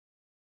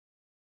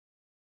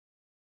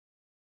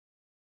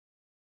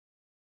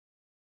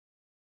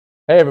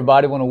Hey,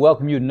 everybody, I want to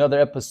welcome you to another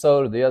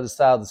episode of The Other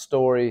Side of the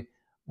Story,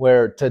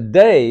 where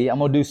today I'm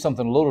going to do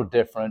something a little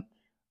different,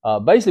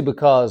 basically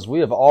because we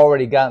have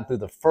already gotten through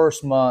the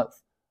first month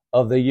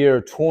of the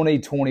year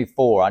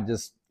 2024. I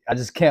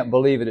just can't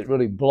believe it. It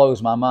really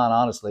blows my mind,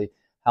 honestly,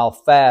 how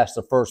fast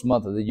the first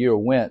month of the year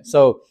went.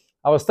 So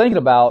I was thinking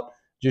about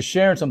just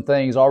sharing some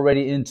things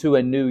already into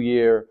a new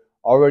year,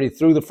 already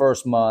through the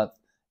first month,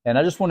 and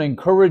I just want to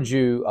encourage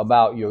you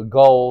about your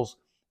goals,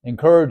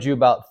 encourage you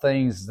about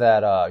things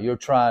that you're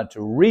trying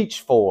to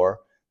reach for.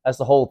 That's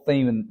the whole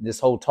theme in this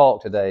whole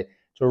talk today,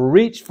 to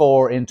reach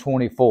for in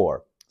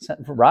 24. It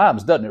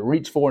rhymes, doesn't it?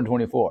 Reach for in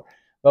 24.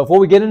 But before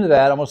we get into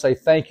that, I'm going to say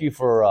thank you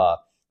for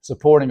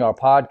supporting our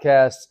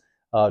podcast.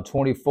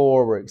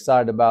 24, we're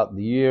excited about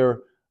the year,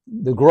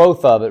 the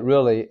growth of it,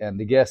 really, and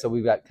the guests that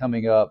we've got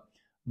coming up.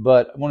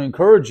 But I want to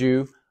encourage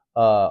you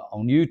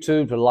on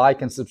YouTube to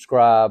like and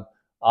subscribe,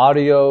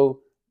 audio,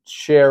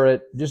 share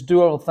it, just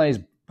do all the things.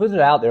 Put it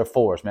out there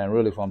for us, man.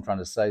 Really, what I'm trying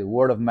to say.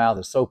 Word of mouth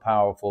is so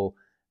powerful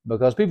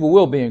because people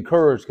will be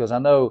encouraged. Because I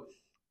know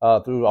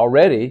through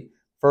already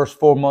first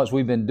 4 months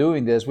we've been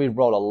doing this, we've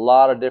brought a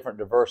lot of different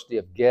diversity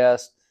of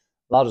guests,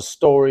 a lot of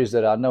stories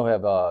that I know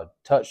have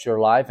touched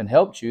your life and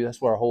helped you. That's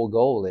what our whole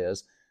goal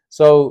is.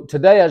 So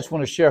today, I just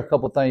want to share a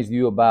couple of things with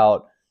you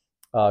about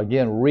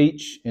again,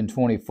 reach in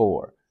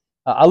 24.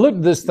 I looked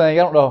at this thing.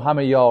 I don't know how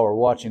many of y'all are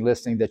watching,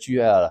 listening, that you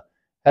had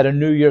a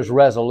New Year's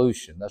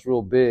resolution. That's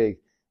real big.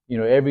 You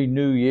know, every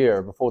new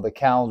year before the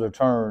calendar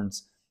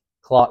turns,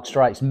 clock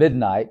strikes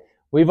midnight,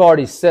 we've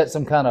already set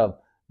some kind of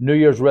New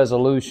Year's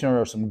resolution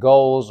or some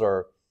goals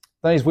or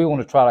things we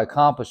want to try to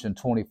accomplish in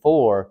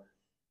 24.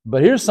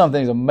 But here's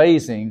something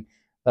amazing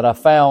that I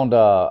found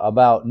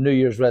about New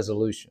Year's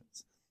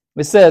resolutions.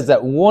 It says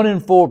that 1 in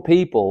 4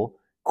 people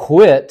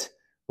quit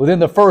within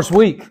the first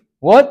week.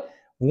 What?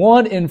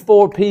 1 in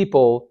 4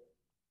 people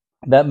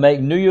that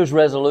make New Year's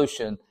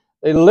resolution,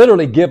 they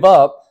literally give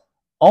up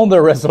on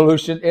their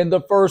resolution in the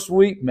first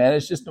week, man.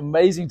 It's just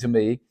amazing to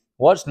me.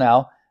 Watch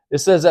now. It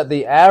says that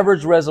the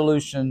average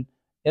resolution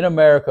in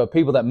America,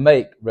 people that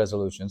make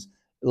resolutions,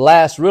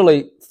 lasts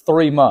really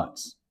 3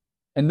 months.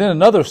 And then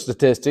another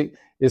statistic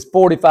is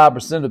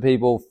 45% of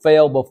people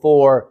fail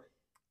before,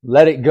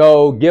 let it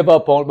go, give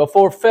up on it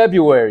before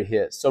February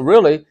hits. So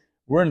really,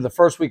 we're in the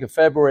first week of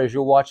February as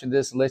you're watching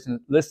this,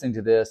 listening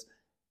to this.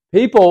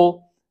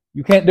 People,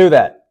 you can't do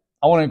that.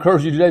 I want to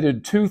encourage you today to do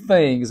 2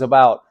 things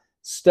about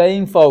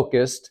staying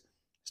focused,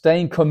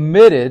 staying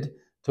committed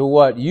to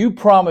what you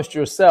promised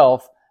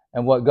yourself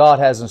and what God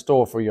has in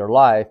store for your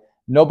life.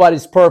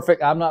 Nobody's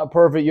perfect. I'm not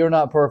perfect. You're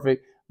not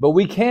perfect. But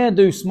we can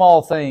do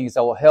small things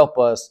that will help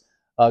us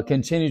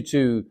continue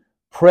to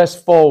press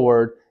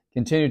forward,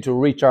 continue to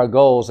reach our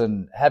goals.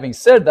 And having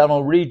said that, I'm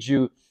going to read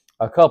you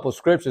a couple of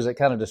scriptures that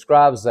kind of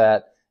describes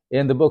that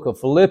in the book of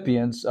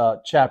Philippians,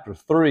 chapter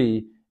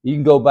 3. You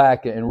can go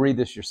back and read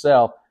this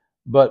yourself.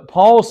 But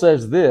Paul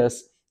says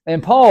this,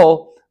 and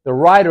Paul, the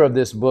writer of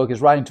this book,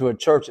 is writing to a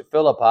church at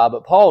Philippi,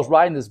 but Paul's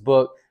writing this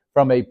book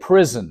from a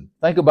prison.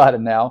 Think about it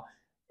now.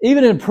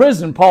 Even in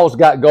prison, Paul's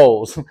got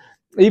goals.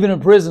 Even in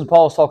prison,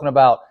 Paul's talking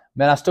about,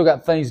 man, I still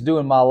got things to do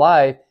in my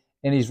life.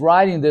 And he's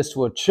writing this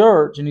to a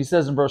church, and he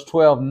says in verse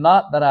 12,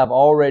 not that I've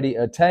already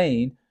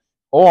attained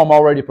or I'm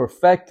already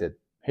perfected.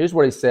 Here's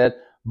what he said,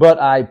 but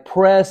I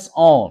press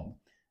on.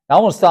 Now,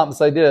 I want to stop and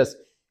say this.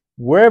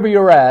 Wherever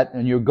you're at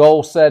in your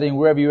goal setting,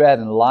 wherever you're at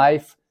in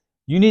life,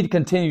 you need to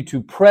continue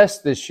to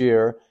press this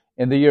year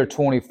in the year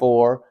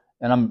 24.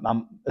 And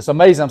it's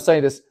amazing I'm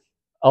saying this,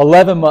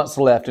 11 months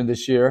left in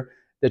this year,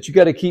 that you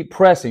got to keep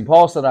pressing.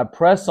 Paul said, I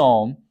press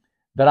on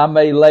that I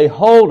may lay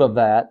hold of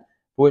that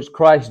for which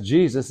Christ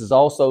Jesus has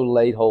also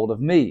laid hold of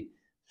me.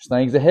 There's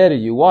things ahead of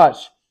you.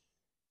 Watch.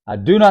 I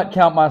do not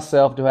count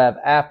myself to have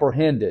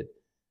apprehended.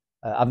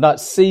 I've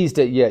not seized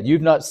it yet.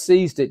 You've not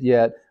seized it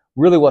yet.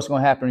 Really what's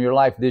going to happen in your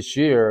life this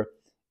year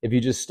if you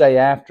just stay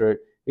after it.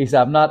 He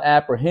said, I've not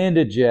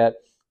apprehended yet.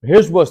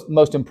 Here's what's the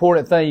most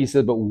important thing. He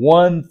said, but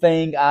one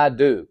thing I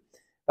do.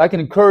 I can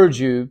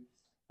encourage you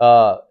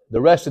the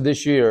rest of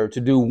this year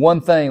to do one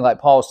thing like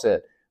Paul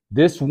said.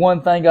 This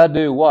one thing I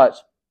do, watch,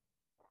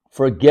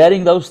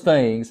 forgetting those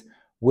things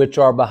which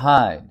are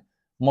behind.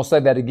 I'm going to say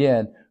that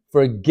again.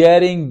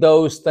 Forgetting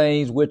those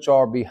things which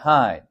are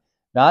behind.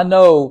 Now, I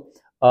know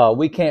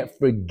we can't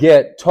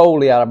forget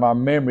totally out of our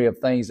memory of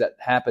things that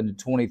happened in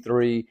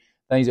 23,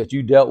 things that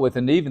you dealt with,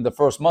 and even the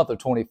first month of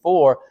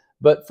 24.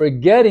 But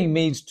forgetting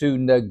means to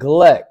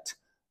neglect,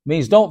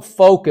 means don't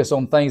focus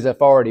on things that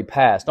have already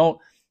passed. Don't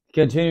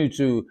continue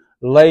to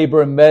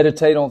labor and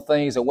meditate on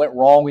things that went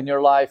wrong in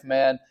your life,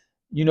 man.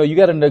 You know, you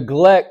got to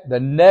neglect the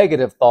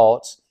negative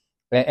thoughts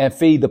and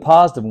feed the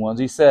positive ones.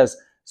 He says,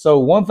 so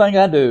one thing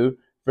I do,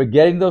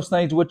 forgetting those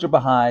things which are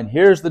behind,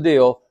 here's the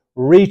deal,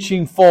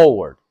 reaching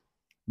forward.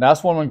 Now,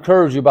 that's what I want to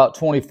encourage you about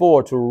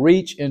 24, to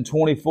reach in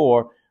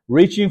 24,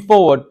 reaching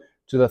forward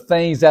to the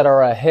things that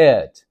are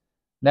ahead.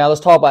 Now,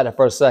 let's talk about it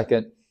for a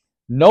second.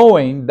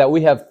 Knowing that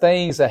we have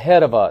things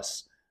ahead of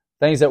us,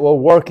 things that we're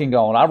working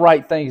on. I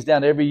write things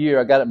down every year.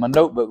 I got it in my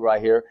notebook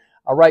right here.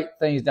 I write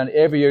things down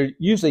every year,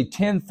 usually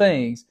 10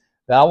 things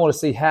that I want to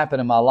see happen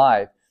in my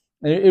life.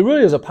 And it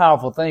really is a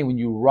powerful thing when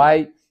you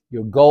write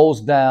your goals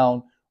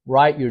down,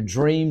 write your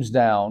dreams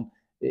down.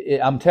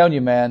 I'm telling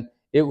you, man,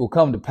 it will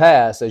come to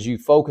pass as you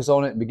focus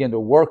on it and begin to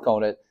work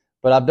on it.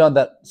 But I've done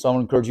that, so I'm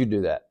going to encourage you to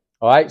do that.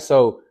 All right,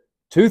 so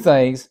two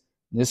things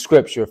in this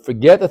scripture.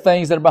 Forget the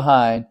things that are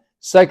behind.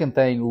 Second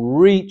thing,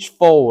 reach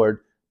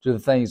forward to the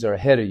things that are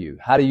ahead of you.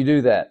 How do you do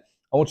that?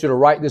 I want you to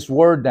write this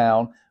word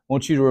down. I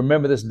want you to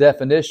remember this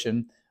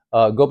definition.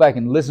 Go back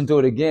and listen to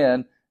it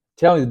again.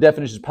 Tell me the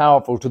definition is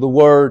powerful to the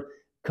word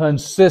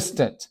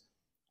consistent.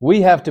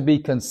 We have to be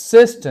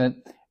consistent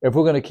if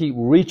we're going to keep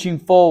reaching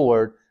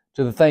forward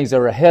to the things that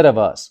are ahead of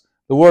us.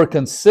 The word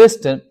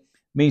consistent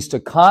means to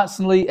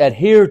constantly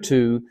adhere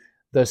to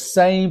the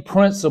same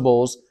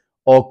principles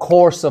or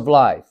course of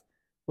life.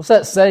 What's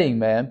that saying,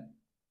 man?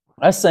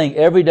 That's saying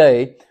every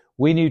day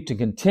we need to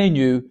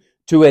continue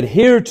to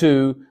adhere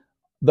to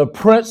the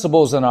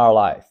principles in our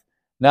life.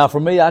 Now, for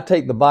me, I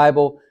take the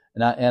Bible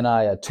and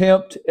I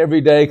attempt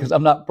every day, because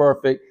I'm not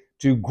perfect,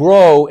 to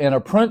grow in a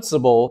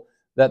principle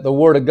that the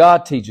Word of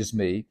God teaches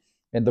me.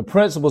 And the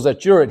principles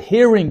that you're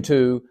adhering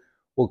to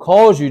will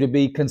cause you to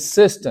be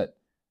consistent.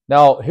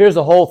 Now, here's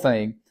the whole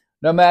thing.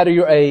 No matter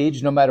your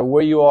age, no matter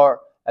where you are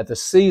at the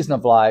season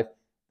of life,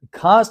 the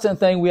constant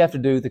thing we have to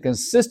do, the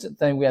consistent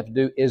thing we have to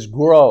do is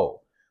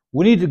grow.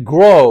 We need to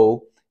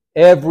grow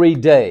every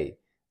day.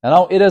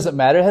 And it doesn't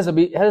matter.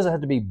 It doesn't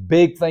have to be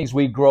big things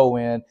we grow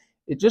in.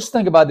 Just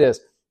think about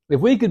this. If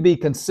we could be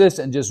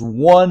consistent in just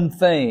one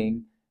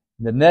thing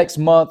the next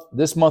month,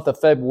 this month of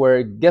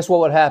February, guess what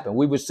would happen?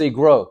 We would see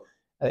growth.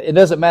 It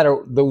doesn't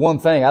matter the one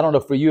thing. I don't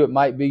know, for you, it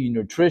might be your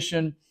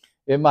nutrition.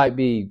 It might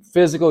be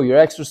physical, your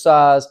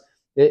exercise.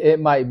 It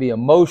might be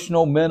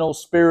emotional, mental,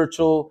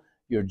 spiritual,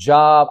 your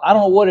job. I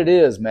don't know what it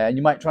is, man.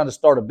 You might try to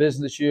start a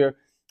business this year.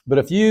 But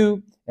if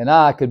you and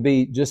I could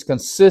be just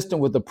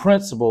consistent with the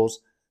principles,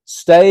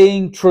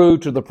 staying true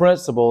to the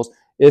principles,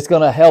 it's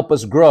going to help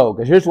us grow.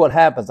 Because here's what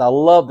happens. I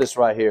love this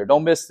right here.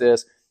 Don't miss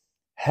this.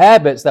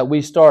 Habits that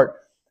we start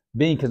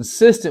being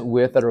consistent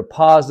with that are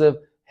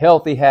positive,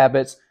 healthy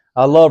habits.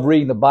 I love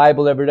reading the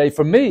Bible every day.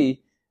 For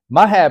me,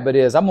 my habit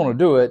is I'm going to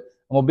do it.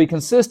 I'm going to be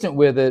consistent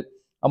with it.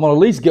 I'm going to at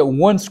least get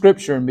one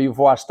scripture in me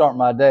before I start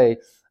my day.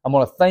 I'm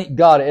going to thank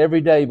God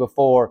every day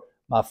before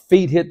my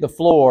feet hit the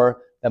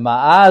floor and my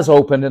eyes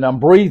open and I'm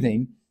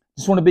breathing.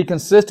 Just want to be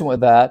consistent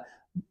with that.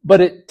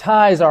 But it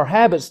ties, our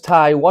habits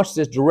tie, watch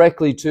this,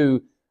 directly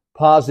to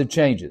positive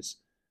changes.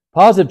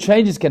 Positive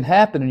changes can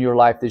happen in your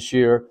life this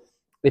year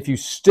if you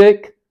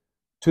stick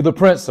to the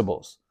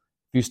principles.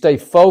 If you stay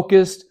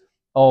focused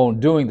on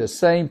doing the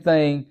same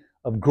thing,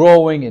 of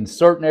growing in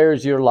certain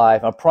areas of your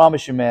life, I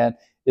promise you, man,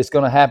 it's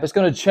going to happen. It's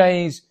going to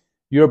change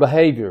your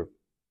behavior.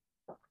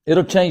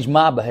 It'll change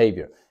my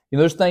behavior. You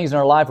know, there's things in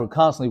our life we're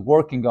constantly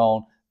working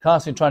on,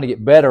 constantly trying to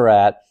get better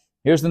at.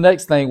 Here's the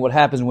next thing. What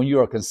happens when you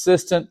are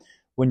consistent,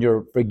 when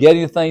you're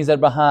forgetting the things that are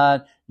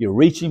behind, you're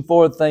reaching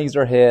for the things that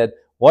are ahead.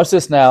 Watch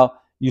this now.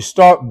 You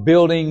start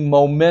building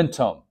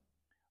momentum.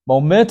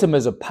 Momentum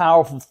is a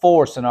powerful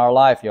force in our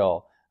life,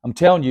 y'all. I'm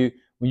telling you,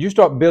 when you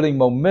start building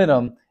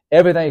momentum,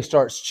 everything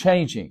starts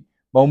changing.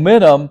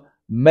 Momentum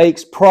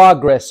makes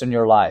progress in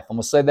your life. I'm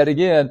going to say that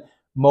again.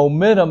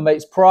 Momentum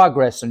makes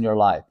progress in your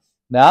life.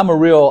 Now, I'm a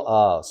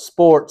real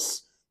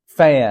sports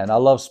fan. I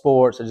love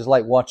sports. I just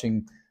like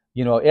watching,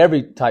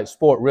 every type of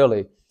sport,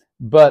 really.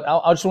 But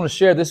I just want to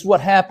share, this is what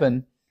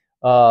happened.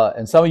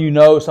 And some of you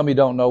know, some of you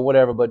don't know,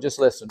 whatever, but just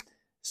listen.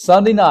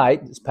 Sunday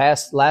night,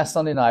 last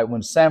Sunday night,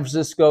 when San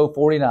Francisco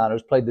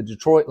 49ers played the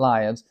Detroit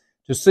Lions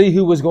to see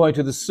who was going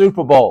to the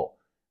Super Bowl.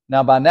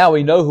 Now, by now,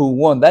 we know who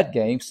won that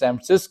game. San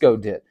Francisco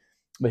did.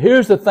 But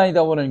here's the thing that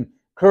I want to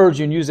encourage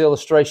you and use the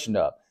illustration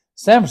of.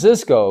 San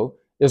Francisco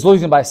is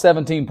losing by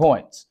 17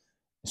 points.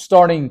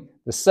 Starting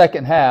the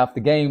second half,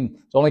 the game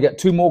has only got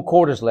 2 more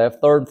quarters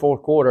left, third and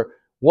fourth quarter.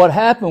 What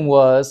happened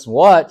was,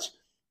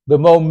 the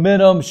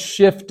momentum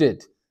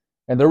shifted.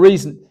 And the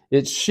reason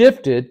it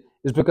shifted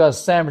is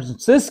because San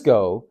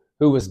Francisco,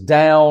 who was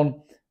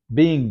down,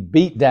 being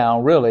beat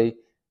down really,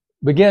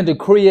 began to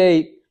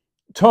create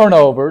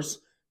turnovers,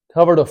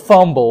 covered a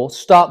fumble,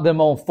 stopped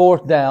them on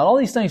fourth down. All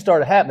these things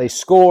started happening. They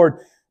scored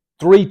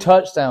 3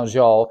 touchdowns,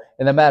 y'all,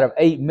 in a matter of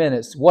 8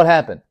 minutes. What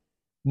happened?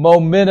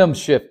 Momentum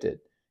shifted.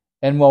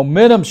 And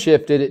momentum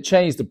shifted. It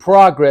changed the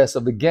progress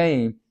of the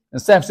game,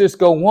 and San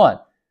Francisco won.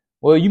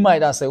 Well, you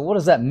might not say, what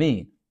does that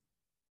mean?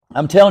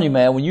 I'm telling you,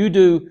 man, when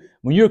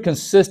you're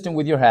consistent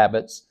with your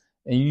habits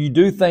and you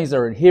do things that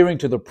are adhering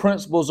to the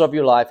principles of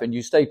your life and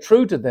you stay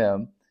true to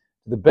them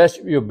to the best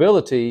of your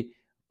ability,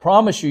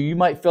 promise you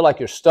might feel like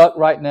you're stuck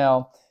right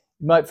now.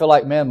 You might feel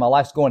like, man, my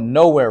life's going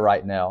nowhere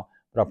right now.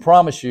 But I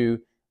promise you,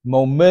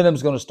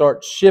 momentum's going to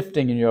start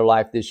shifting in your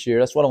life this year.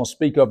 That's what I'm going to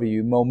speak over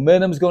you.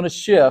 Momentum's going to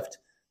shift.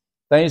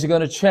 Things are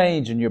going to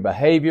change in your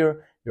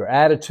behavior, your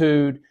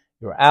attitude,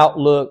 your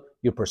outlook,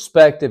 your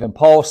perspective. And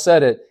Paul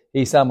said it.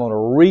 He said, I'm going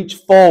to reach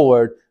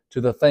forward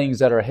to the things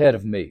that are ahead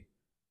of me.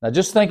 Now,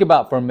 just think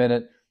about for a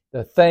minute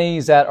the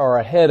things that are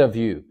ahead of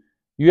you.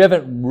 You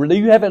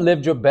haven't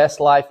lived your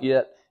best life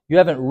yet. You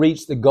haven't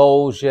reached the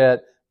goals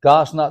yet.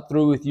 God's not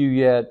through with you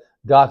yet.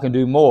 God can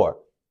do more.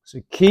 So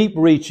keep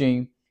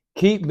reaching,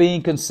 keep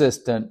being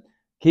consistent,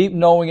 keep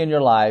knowing in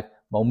your life,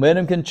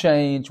 momentum can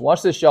change.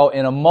 Watch this, y'all,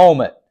 in a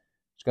moment.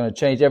 It's going to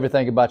change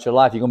everything about your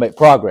life. You're going to make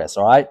progress,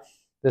 all right?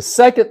 The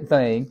second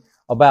thing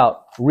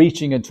about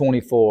reaching in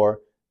 24,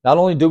 not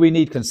only do we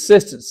need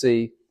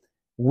consistency,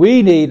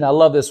 we need, and I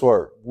love this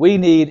word, we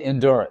need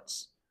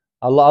endurance.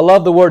 I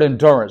love the word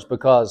endurance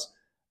because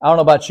I don't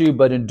know about you,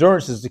 but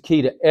endurance is the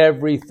key to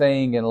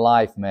everything in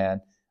life,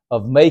 man,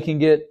 of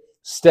making it,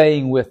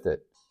 staying with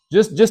it.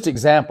 Just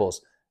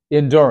examples.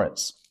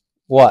 Endurance.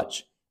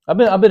 Watch. I've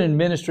been in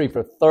ministry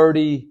for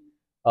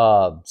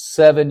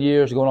 37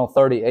 years, going on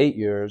 38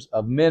 years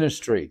of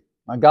ministry.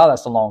 My God,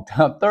 that's a long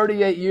time.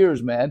 38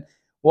 years, man.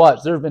 Watch.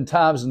 There's been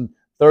times in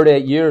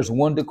 38 years,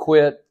 one to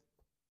quit,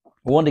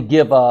 one to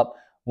give up,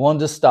 one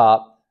to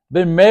stop.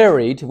 Been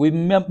married. Me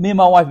and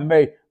my wife have been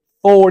married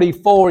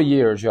 44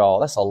 years, y'all.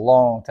 That's a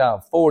long time.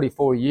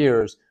 44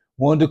 years.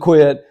 One to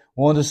quit,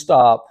 one to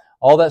stop,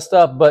 all that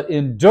stuff. But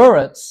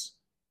endurance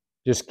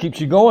just keeps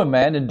you going,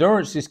 man.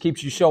 Endurance just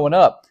keeps you showing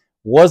up.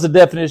 What's the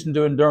definition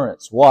to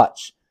endurance?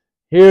 Watch.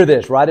 Hear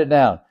this. Write it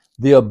down.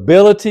 The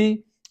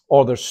ability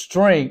or the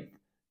strength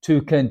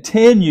to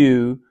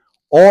continue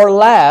or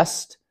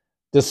last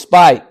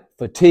despite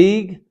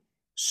fatigue,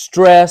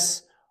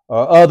 stress,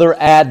 or other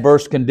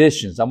adverse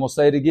conditions. I'm going to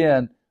say it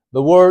again.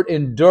 The word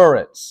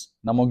endurance,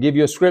 and I'm going to give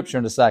you a scripture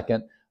in a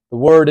second. The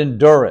word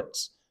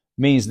endurance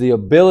means the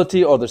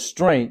ability or the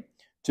strength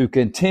to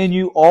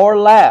continue or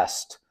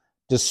last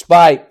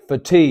despite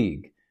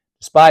fatigue,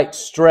 despite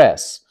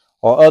stress,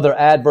 or other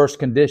adverse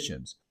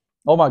conditions.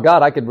 Oh my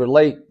God, I could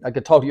relate. I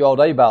could talk to you all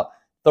day about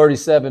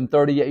 37,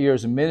 38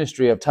 years of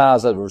ministry of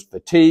times that there was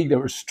fatigue, there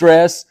was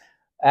stress,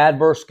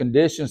 adverse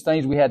conditions,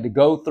 things we had to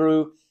go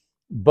through,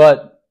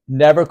 but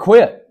never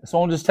quit. So I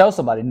want to just tell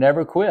somebody,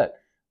 never quit.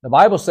 The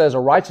Bible says a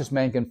righteous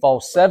man can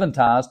fall 7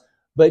 times,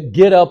 but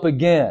get up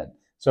again.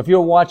 So if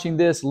you're watching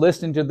this,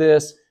 listening to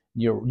this,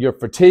 you're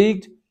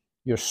fatigued,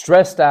 you're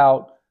stressed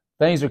out,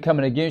 things are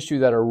coming against you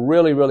that are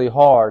really, really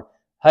hard.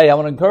 Hey, I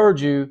want to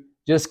encourage you,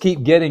 just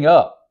keep getting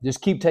up.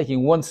 Just keep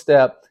taking one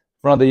step in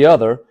front of the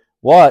other.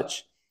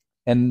 Watch.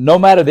 And no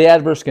matter the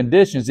adverse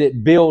conditions,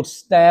 it builds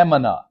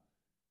stamina.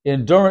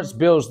 Endurance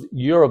builds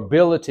your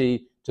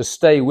ability to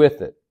stay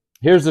with it.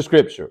 Here's the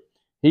scripture.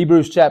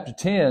 Hebrews chapter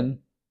 10,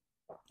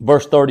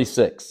 verse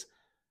 36.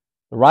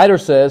 The writer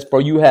says,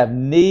 for you have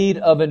need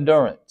of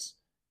endurance.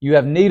 You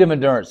have need of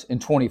endurance in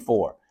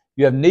 24.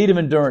 You have need of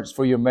endurance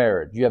for your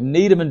marriage. You have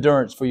need of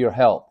endurance for your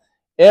health.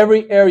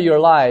 Every area of your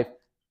life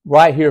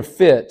right here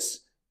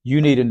fits.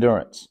 You need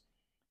endurance.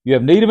 You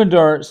have need of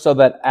endurance so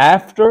that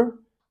after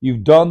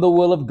you've done the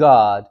will of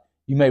God,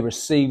 you may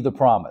receive the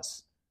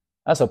promise.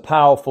 That's a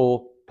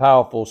powerful,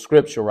 powerful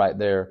scripture right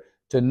there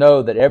to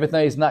know that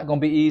everything is not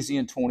going to be easy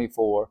in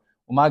 24.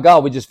 Well, my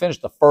God, we just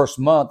finished the first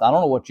month. I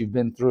don't know what you've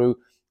been through.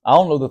 I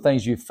don't know the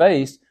things you've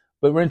faced,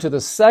 but we're into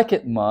the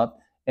second month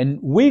and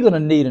we're going to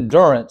need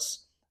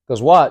endurance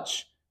because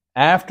watch,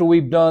 after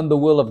we've done the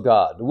will of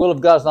God, the will of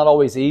God is not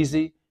always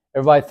easy.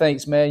 Everybody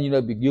thinks, man,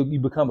 you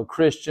become a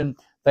Christian,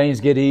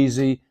 things get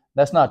easy.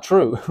 That's not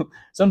true.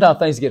 Sometimes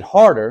things get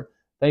harder.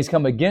 Things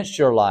come against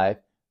your life,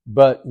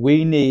 but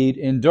we need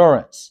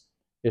endurance.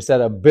 It's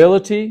that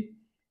ability,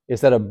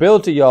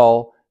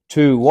 y'all,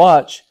 to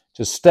watch,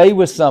 to stay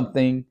with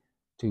something,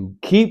 to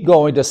keep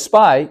going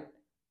despite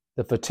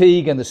the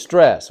fatigue and the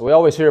stress. We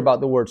always hear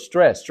about the word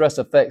stress. Stress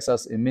affects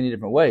us in many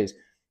different ways.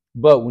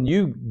 But when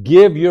you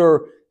give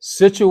your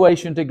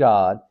situation to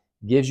God,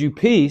 gives you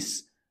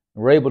peace,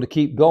 and we're able to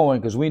keep going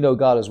because we know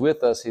God is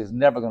with us. He's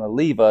never going to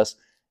leave us.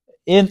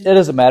 It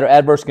doesn't matter,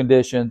 adverse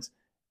conditions,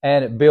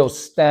 and it builds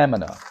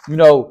stamina.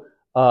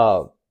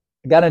 I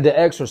got into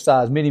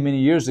exercise many, many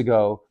years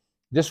ago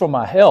just for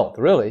my health,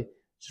 really,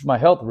 just for my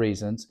health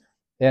reasons.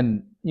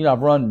 And,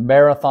 I've run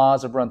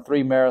marathons. I've run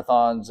 3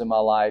 marathons in my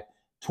life,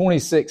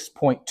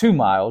 26.2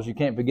 miles. You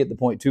can't forget the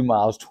 0.2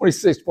 miles,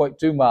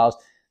 26.2 miles.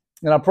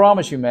 And I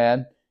promise you,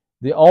 man,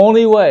 the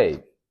only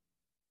way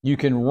you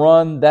can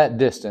run that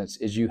distance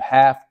is you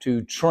have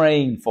to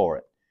train for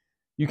it.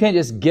 You can't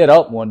just get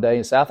up one day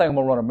and say, I think I'm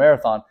going to run a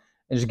marathon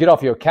and just get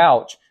off your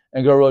couch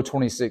and go run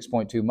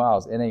 26.2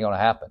 miles. It ain't going to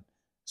happen.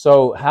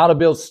 So how to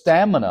build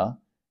stamina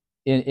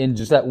in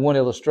just that one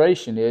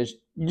illustration is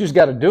you just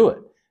got to do it.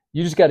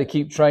 You just got to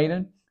keep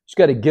training. You just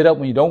got to get up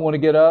when you don't want to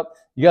get up.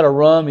 You got to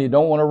run when you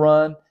don't want to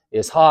run.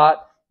 It's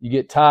hot. You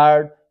get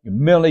tired. You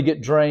mentally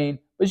get drained.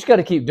 But you just got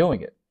to keep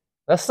doing it.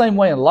 That's the same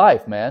way in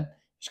life, man.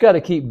 You just got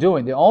to keep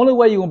doing it. The only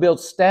way you're going to build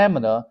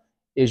stamina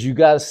is you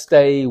got to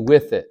stay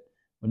with it.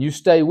 When you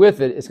stay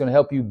with it, it's going to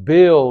help you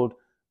build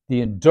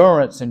the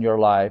endurance in your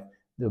life,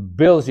 the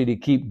ability to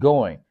keep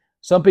going.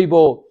 Some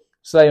people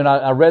say, and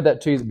I read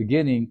that to you at the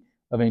beginning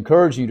of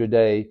encouraging you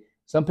today,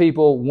 some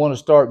people want to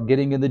start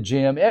getting in the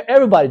gym.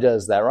 Everybody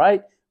does that,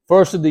 right?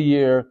 First of the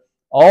year,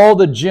 all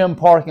the gym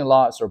parking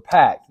lots are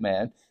packed,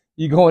 man.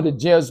 You go into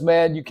gyms,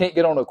 man, you can't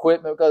get on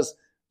equipment because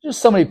there's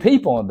so many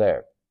people in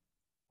there.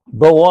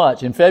 But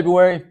watch, in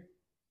February,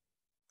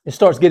 it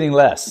starts getting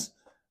less.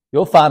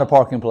 You'll find a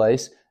parking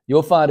place.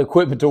 you'll find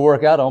equipment to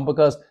work out on,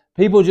 because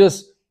people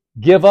just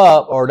give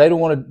up, or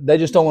they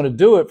just don't want to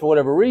do it for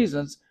whatever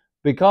reasons,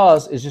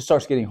 because it just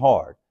starts getting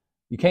hard.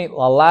 You can't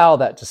allow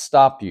that to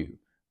stop you.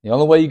 The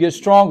only way you get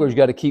stronger is you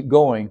got to keep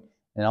going.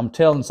 And I'm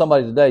telling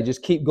somebody today,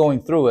 just keep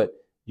going through it.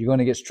 You're going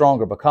to get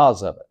stronger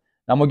because of it.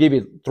 Now, I'm going to give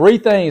you 3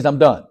 things. I'm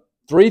done.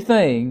 3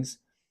 things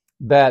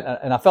that,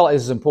 and I felt like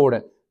this is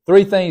important,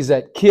 3 things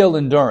that kill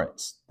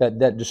endurance,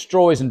 that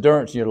destroys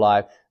endurance in your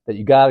life, that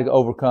you got to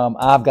overcome.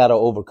 I've got to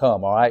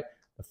overcome, all right?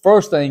 The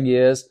first thing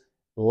is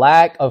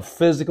lack of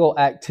physical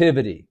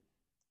activity.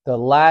 The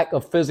lack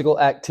of physical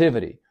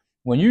activity.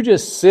 When you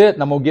just sit,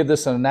 and I'm going to give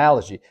this an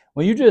analogy,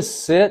 when you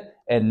just sit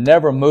and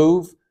never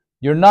move,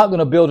 you're not going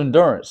to build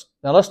endurance.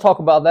 Now, let's talk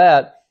about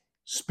that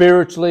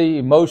spiritually,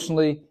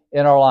 emotionally,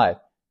 in our life.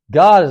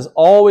 God is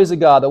always a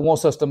God that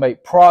wants us to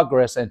make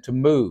progress and to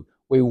move.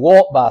 We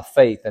walk by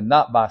faith and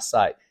not by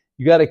sight.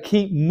 You got to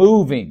keep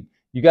moving.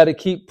 You got to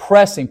keep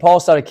pressing. Paul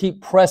said to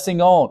keep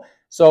pressing on.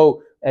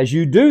 So as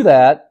you do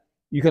that,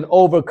 you can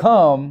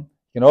overcome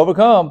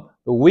the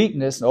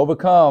weakness and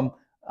overcome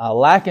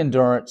lack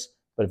endurance.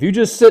 But if you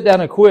just sit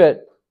down and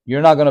quit,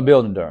 you're not going to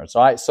build endurance.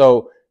 All right.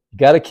 So you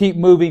got to keep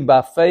moving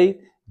by faith.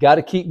 Got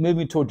to keep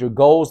moving toward your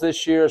goals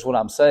this year is what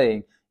I'm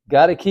saying.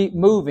 Got to keep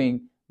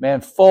moving,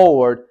 man,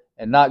 forward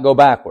and not go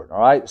backward.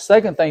 All right.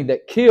 Second thing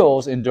that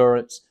kills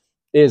endurance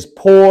is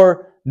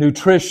poor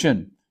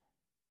nutrition.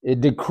 It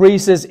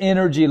decreases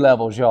energy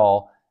levels,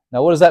 y'all.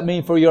 Now, what does that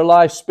mean for your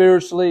life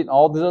spiritually and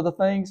all these other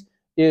things?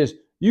 Is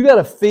you got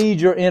to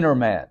feed your inner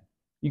man.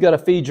 You got to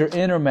feed your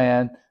inner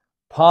man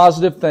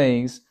positive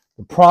things,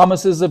 the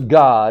promises of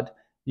God.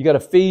 You got to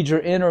feed your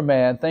inner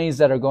man things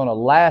that are going to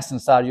last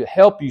inside of you,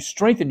 help you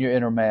strengthen your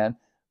inner man.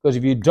 Because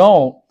if you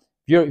don't,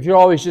 if you're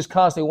always just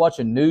constantly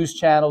watching news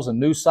channels and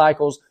news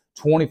cycles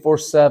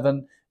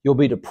 24/7, you'll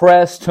be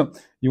depressed.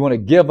 You want to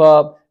give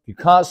up. You're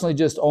constantly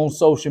just on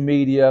social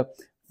media,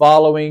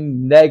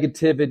 following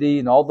negativity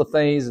and all the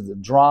things, the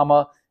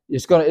drama.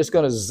 It's going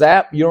to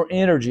zap your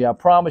energy. I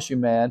promise you,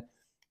 man.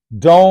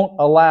 Don't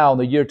allow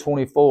the year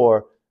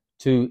 24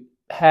 to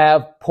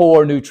have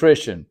poor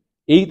nutrition.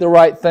 Eat the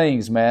right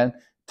things, man.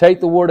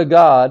 Take the Word of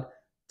God,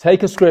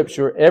 take a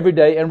scripture every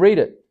day and read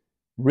it.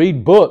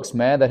 Read books,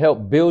 man, that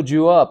help build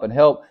you up and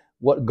help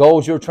what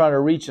goals you're trying to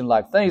reach in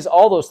life.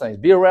 All those things.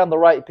 Be around the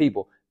right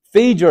people.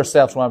 Feed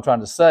yourself is what I'm trying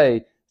to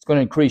say. It's going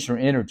to increase your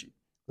energy.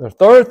 The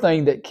third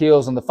thing that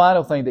kills, and the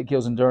final thing that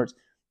kills endurance,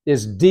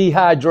 is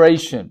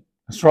dehydration.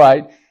 That's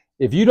right.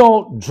 If you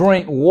don't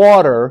drink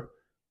water,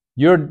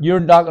 you're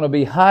not going to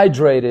be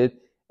hydrated,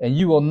 and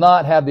you will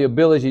not have the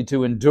ability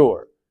to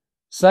endure.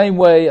 Same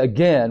way,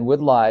 again,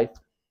 with life.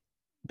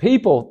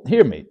 People,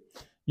 hear me.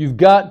 You've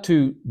got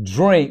to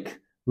drink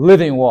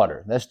living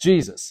water. That's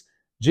Jesus.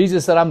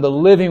 Jesus said, I'm the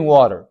living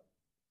water.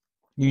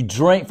 You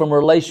drink from a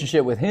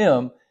relationship with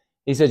Him.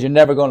 He says, you're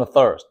never going to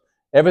thirst.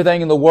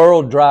 Everything in the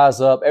world dries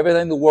up.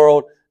 Everything in the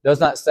world does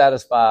not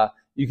satisfy.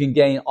 You can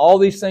gain all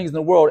these things in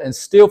the world and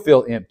still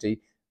feel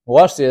empty.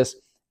 Watch this.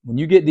 When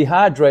you get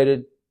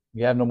dehydrated,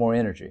 you have no more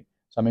energy.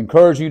 So I'm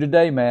encouraging you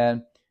today,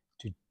 man,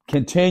 to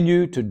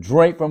continue to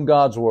drink from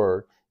God's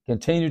Word.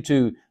 Continue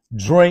to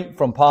drink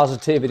from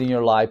positivity in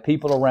your life,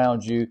 people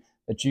around you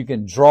that you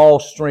can draw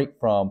strength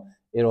from.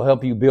 It'll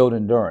help you build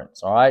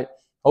endurance, all right?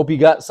 Hope you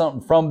got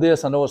something from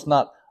this. I know it's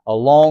not a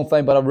long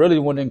thing, but I really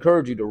want to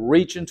encourage you to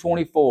reach in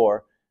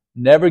 24.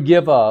 Never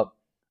give up.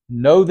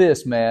 Know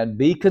this, man.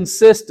 Be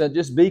consistent.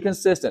 Just be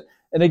consistent.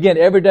 And again,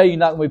 every day you're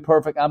not going to be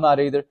perfect. I'm not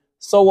either.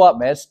 So what,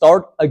 man?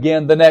 Start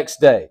again the next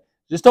day.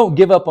 Just don't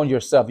give up on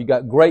yourself. You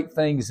got great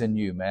things in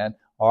you, man.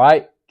 All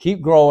right?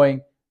 Keep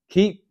growing.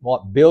 Keep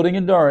building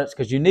endurance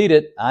because you need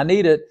it. I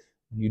need it.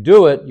 When you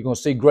do it, you're going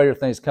to see greater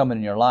things coming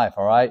in your life,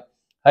 all right?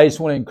 I just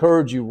want to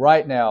encourage you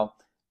right now.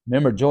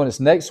 Remember, join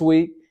us next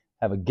week.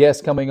 Have a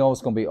guest coming on.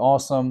 It's going to be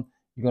awesome.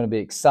 You're going to be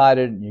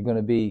excited. And you're going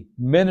to be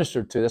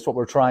ministered to. That's what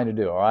we're trying to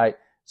do, all right?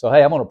 So,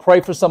 hey, I'm going to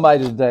pray for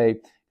somebody today.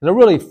 And I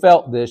really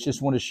felt this.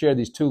 Just want to share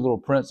these 2 little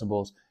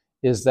principles,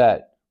 is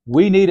that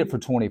we need it for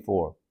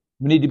 24.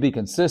 We need to be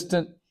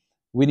consistent.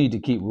 We need to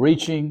keep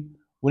reaching.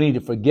 We need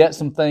to forget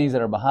some things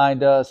that are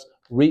behind us,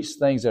 reach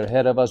things that are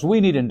ahead of us.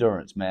 We need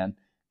endurance, man.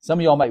 Some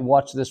of y'all might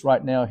watch this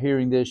right now,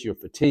 hearing this. You're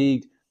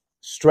fatigued,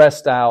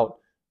 stressed out.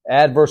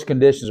 Adverse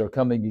conditions are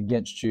coming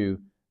against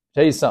you.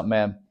 Tell you something,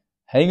 man.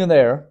 Hang in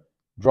there.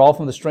 Draw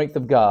from the strength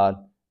of God.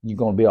 You're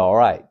going to be all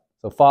right.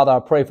 So, Father, I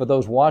pray for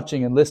those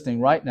watching and listening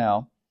right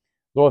now.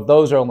 Lord, if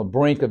those are on the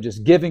brink of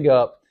just giving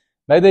up,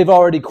 maybe they've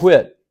already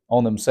quit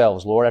on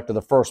themselves, Lord, after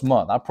the first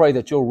month. I pray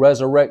that you'll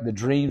resurrect the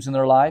dreams in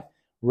their life,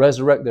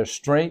 resurrect their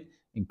strength,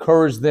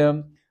 encourage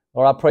them.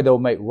 Lord, I pray they'll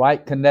make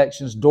right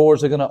connections.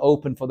 Doors are going to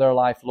open for their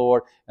life,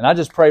 Lord. And I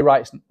just pray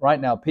right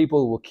now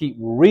people will keep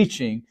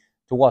reaching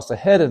to what's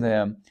ahead of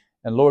them.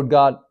 And Lord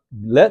God,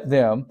 let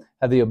them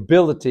have the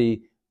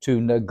ability to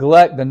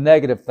neglect the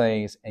negative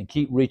things and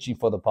keep reaching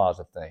for the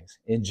positive things.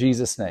 In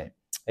Jesus' name,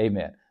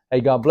 amen.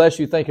 Hey, God bless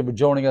you. Thank you for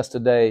joining us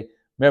today.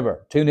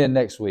 Remember, tune in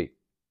next week.